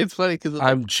 It's funny because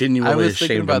I'm genuinely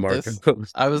ashamed of Mark.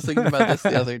 I was thinking about this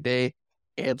the other day,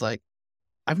 and like,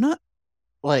 I'm not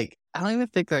like, I don't even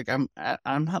think like I'm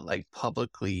not like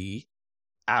publicly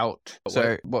out.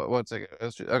 Sorry, what's it?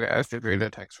 Okay, I have to read a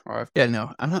text from my wife. Yeah,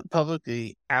 no, I'm not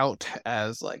publicly out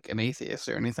as like an atheist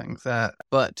or anything like that.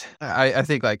 But I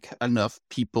think like enough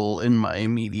people in my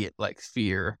immediate like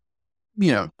sphere,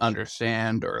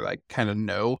 understand or like kind of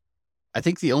know. I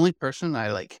think the only person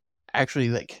I like actually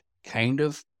like kind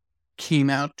of came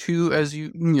out to, as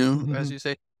you as you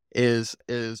say, is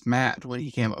Matt when he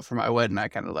came up for my wedding. I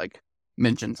kind of like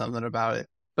mentioned something about it,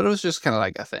 but it was just kind of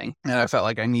like a thing, and I felt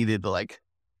like I needed to like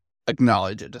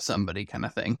acknowledge it to somebody, kind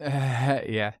of thing.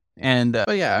 Yeah. And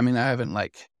but yeah, I mean, I haven't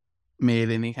like made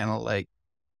any kind of like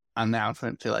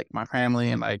announcement to like my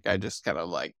family, and like I just kind of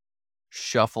like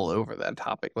shuffle over that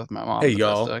topic with my mom. Hey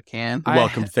y'all, I can.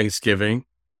 Welcome to Thanksgiving.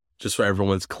 Just so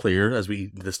everyone's clear as we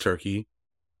eat this turkey,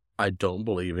 I don't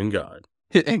believe in God.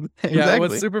 Exactly. Yeah,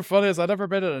 what's super funny is I never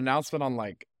made an announcement on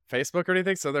like Facebook or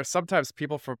anything, so there's sometimes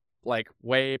people from like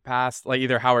way past, like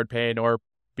either Howard Payne or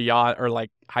beyond or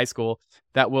like high school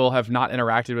that will have not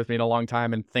interacted with me in a long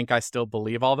time and think I still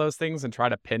believe all those things and try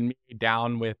to pin me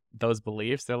down with those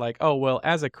beliefs. They're like, oh, well,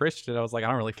 as a Christian, I was like, I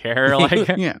don't really care. Like,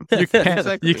 yeah,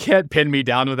 you can't pin me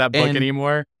down with that book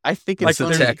anymore. I think it's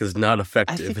like the tech is not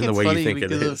effective in the way you think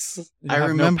it is. I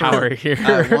remember no power here.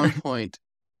 At one point,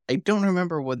 I don't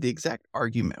remember what the exact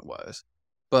argument was,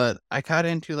 but I got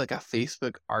into like a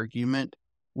Facebook argument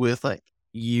with like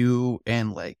you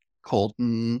and like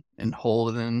Colton and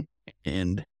Holden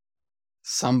and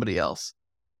somebody else.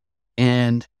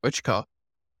 And what you call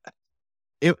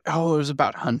it? It was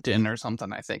about hunting or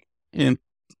something, I think. And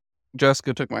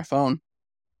Jessica took my phone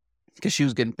because she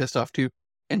was getting pissed off too.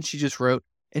 And she just wrote,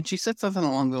 and she said something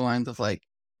along the lines of like,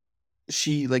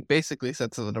 she like basically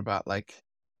said something about like,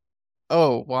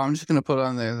 oh, well, I'm just going to put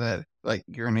on there that like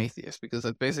you're an atheist because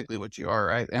that's basically what you are,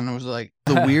 right? And it was like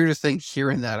the weirdest thing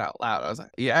hearing that out loud. I was like,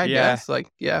 I guess, like,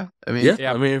 I mean,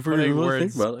 I mean, if we're really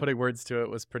think about it, putting words to it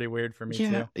was pretty weird for me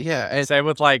too. Yeah, same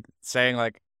with like saying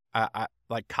like,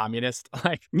 like communist,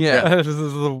 like this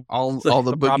is all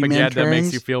the propaganda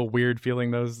makes you feel weird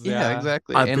feeling those. Yeah,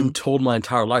 exactly. I've been told my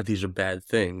entire life these are bad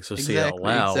things, so say it out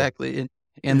loud. Exactly,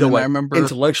 and then I remember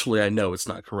intellectually, I know it's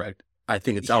not correct. I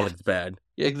think it's all it's bad.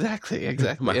 Exactly. And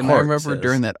I remember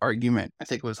during that argument, I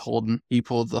think it was Holden, he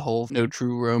pulled the whole no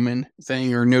true Roman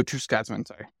thing, or no true Scotsman,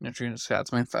 no true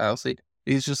Scotsman fallacy.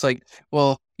 He's just like,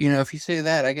 well, if you say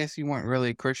that, I guess you weren't really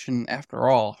a Christian after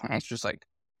all. And it's just like,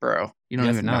 bro, you don't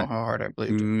even know how hard I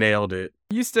believed it. Nailed it.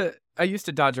 I used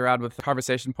to dodge around with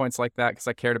conversation points like that because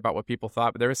I cared about what people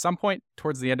thought. But there was some point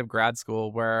towards the end of grad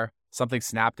school where something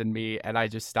snapped in me and I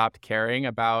just stopped caring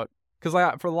about. Because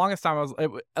for the longest time,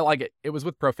 it was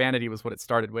with profanity was what it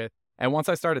started with. And once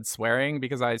I started swearing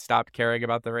because I stopped caring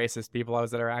about the racist people I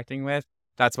was interacting with,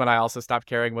 that's when I also stopped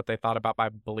caring what they thought about my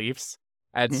beliefs.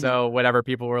 And so whenever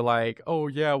people were like, oh,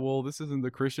 yeah, well, this isn't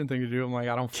the Christian thing to do, I'm like,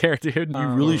 I don't care, dude. You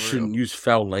really shouldn't use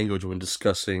foul language when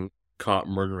discussing cop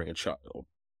murdering a child.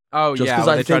 Oh, just because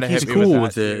I think he's cool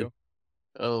with it.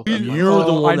 Oh, you're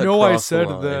the one. I know I said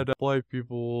that black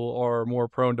people are more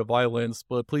prone to violence,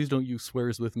 but please don't use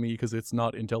swears with me because it's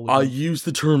not intelligent. I used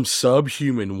the term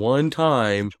subhuman one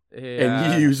time,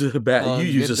 and you use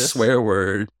a swear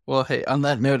word. Well, hey, on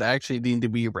that note, I actually need to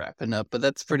be wrapping up, but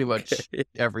that's pretty much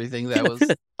everything that was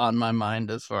on my mind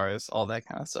as far as all that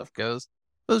kind of stuff goes.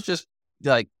 It was just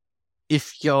like,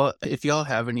 if y'all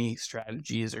have any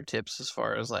strategies or tips as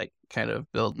far as like kind of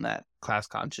building that class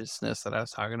consciousness that I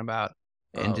was talking about.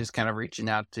 And just kind of reaching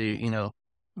out to,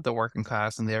 the working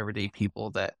class and the everyday people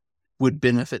that would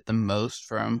benefit the most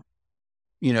from,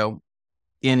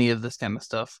 any of this kind of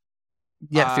stuff.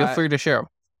 Yeah, feel free to share them.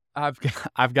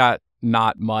 I've got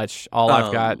not much. All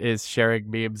I've got is sharing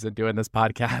memes and doing this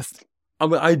podcast. I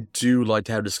mean, I do like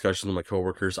to have discussions with my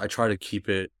coworkers. I try to keep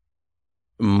it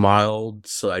mild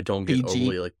so I don't get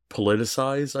overly like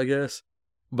politicized, I guess.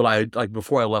 But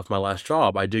before I left my last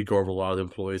job, I did go over a lot of the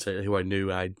employees who I knew,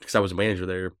 because I was a manager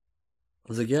there. I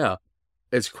was like, yeah,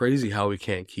 it's crazy how we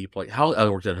can't keep, I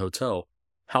worked at a hotel,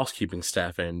 housekeeping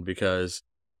staff in, because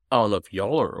I don't know if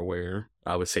y'all are aware,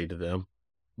 I would say to them,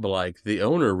 but the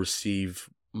owner received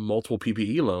multiple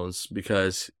PPE loans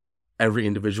because every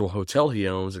individual hotel he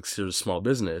owns is considered a small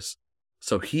business.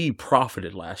 So he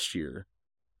profited last year,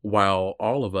 while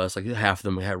all of us, half of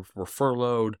them were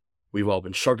furloughed. We've all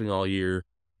been struggling all year.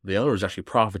 The owners actually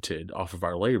profited off of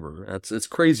our labor. It's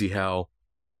crazy how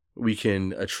we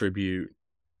can attribute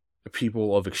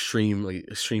people of extreme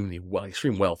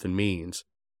wealth and means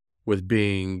with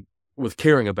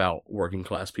caring about working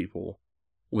class people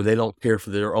when they don't care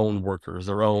for their own workers,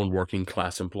 their own working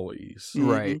class employees.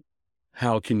 Right.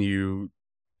 How can you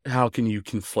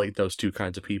conflate those two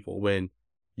kinds of people when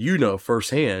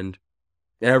firsthand,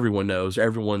 everyone knows,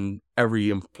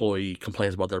 every employee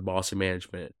complains about their boss and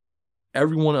management.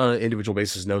 Everyone on an individual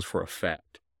basis knows for a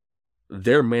fact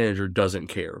their manager doesn't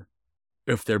care.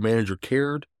 If their manager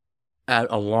cared at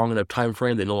a long enough time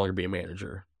frame, they no longer be a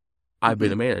manager. I've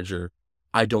been a manager.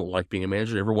 I don't like being a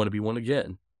manager. I never want to be one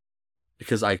again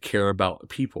because I care about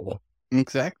people.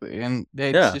 Exactly. And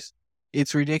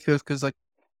it's ridiculous because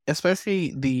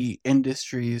especially the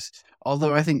industries,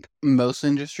 although I think most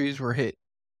industries were hit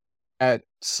at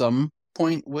some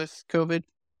point with COVID,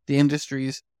 the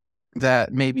industries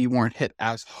that maybe weren't hit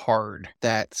as hard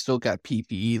that still got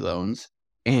PPE loans.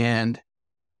 And,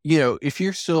 if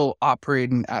you're still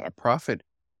operating at a profit,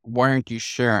 why aren't you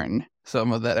sharing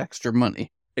some of that extra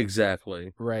money?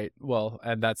 Exactly. Right. Well,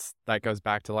 and that goes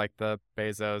back to the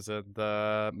Bezos and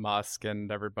the Musk and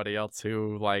everybody else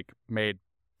who made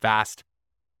vast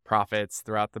profits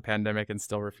throughout the pandemic and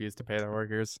still refused to pay their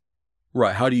workers.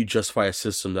 Right. How do you justify a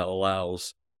system that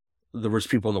allows the rich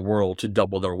people in the world to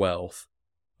double their wealth,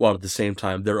 while at the same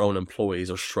time their own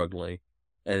employees are struggling,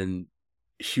 and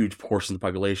huge portions of the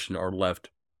population are left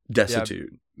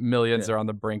destitute. Yeah, millions are on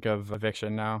the brink of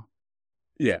eviction now.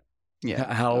 Yeah.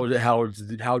 How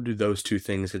do those two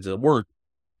things get to work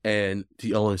and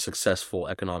the only successful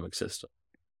economic system?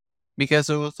 Because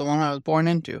it was the one I was born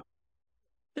into.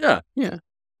 Yeah. Yeah.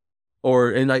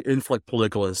 Or in for like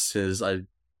political instances,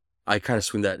 I kind of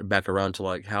swing that back around to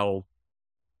like, how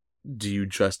do you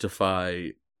justify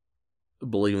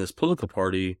believing this political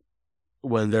party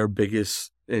when their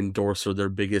biggest endorser, their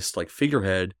biggest like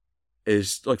figurehead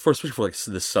is like, especially for like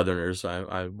the Southerners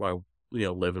I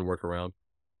live and work around.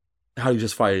 How do you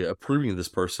justify approving of this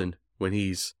person when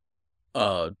he's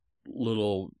a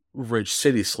little rich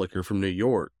city slicker from New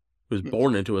York who was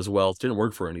born into his wealth, didn't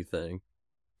work for anything,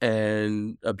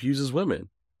 and abuses women?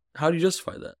 How do you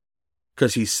justify that?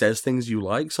 Because he says things you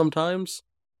like sometimes?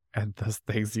 And those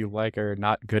things you like are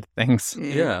not good things.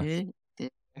 Yeah.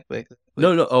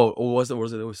 No. Oh, what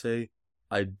was it they would say?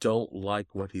 I don't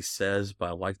like what he says, but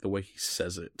I like the way he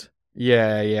says it.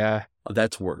 Yeah.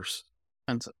 That's worse.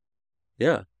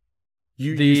 Yeah.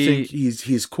 You think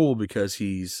he's cool because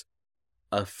he's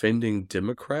offending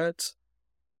Democrats?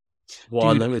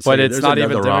 Well, dude, but it's not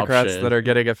even Democrats that are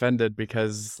getting offended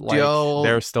because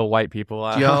they're still white people.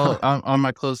 Do y'all, on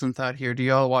my closing thought here, do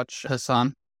y'all watch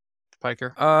Hassan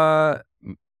Piker?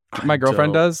 My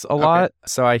girlfriend does a lot,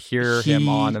 so I hear him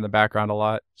on in the background a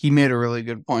lot. He made a really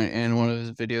good point in one of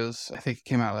his videos. I think it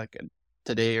came out like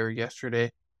today or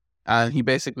yesterday. He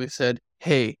basically said,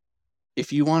 hey,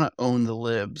 if you want to own the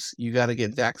libs, you got to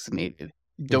get vaccinated.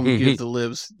 Don't give the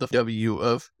libs the W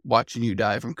of watching you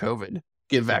die from COVID.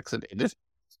 Get vaccinated.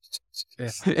 I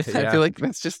feel like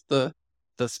that's just the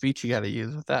speech you got to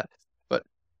use with that. But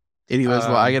anyways,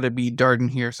 well, I got to be darting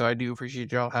here, so I do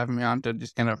appreciate y'all having me on to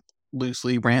just kind of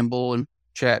loosely ramble and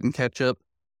chat and catch up.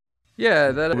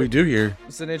 Yeah, that we do here.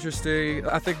 It's an interesting.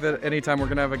 I think that anytime we're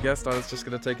gonna have a guest on, it's just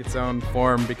gonna take its own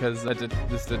form because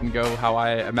this didn't go how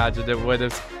I imagined it would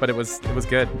have, but it was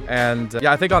good. And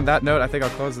I think on that note, I think I'll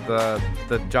close with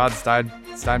the John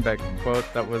Steinbeck quote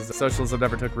that was, socialism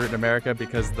never took root in America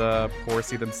because the poor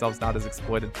see themselves not as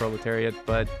exploited proletariat,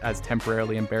 but as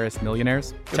temporarily embarrassed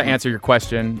millionaires. To answer your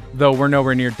question, though we're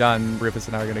nowhere near done, Rufus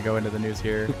and I are going to go into the news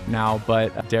here now,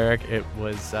 but Derek, it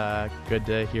was good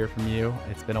to hear from you.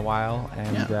 It's been a while,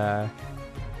 and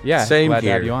same glad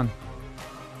here. to have you on.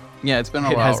 Yeah, it's been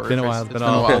a while. It has been a while. It's been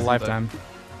a whole lifetime.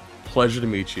 Pleasure to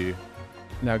meet you.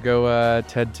 Now go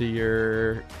tend to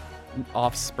your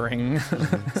offspring.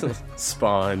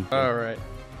 Spawn. All right.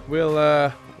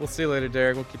 We'll see you later,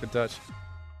 Derek. We'll keep in touch.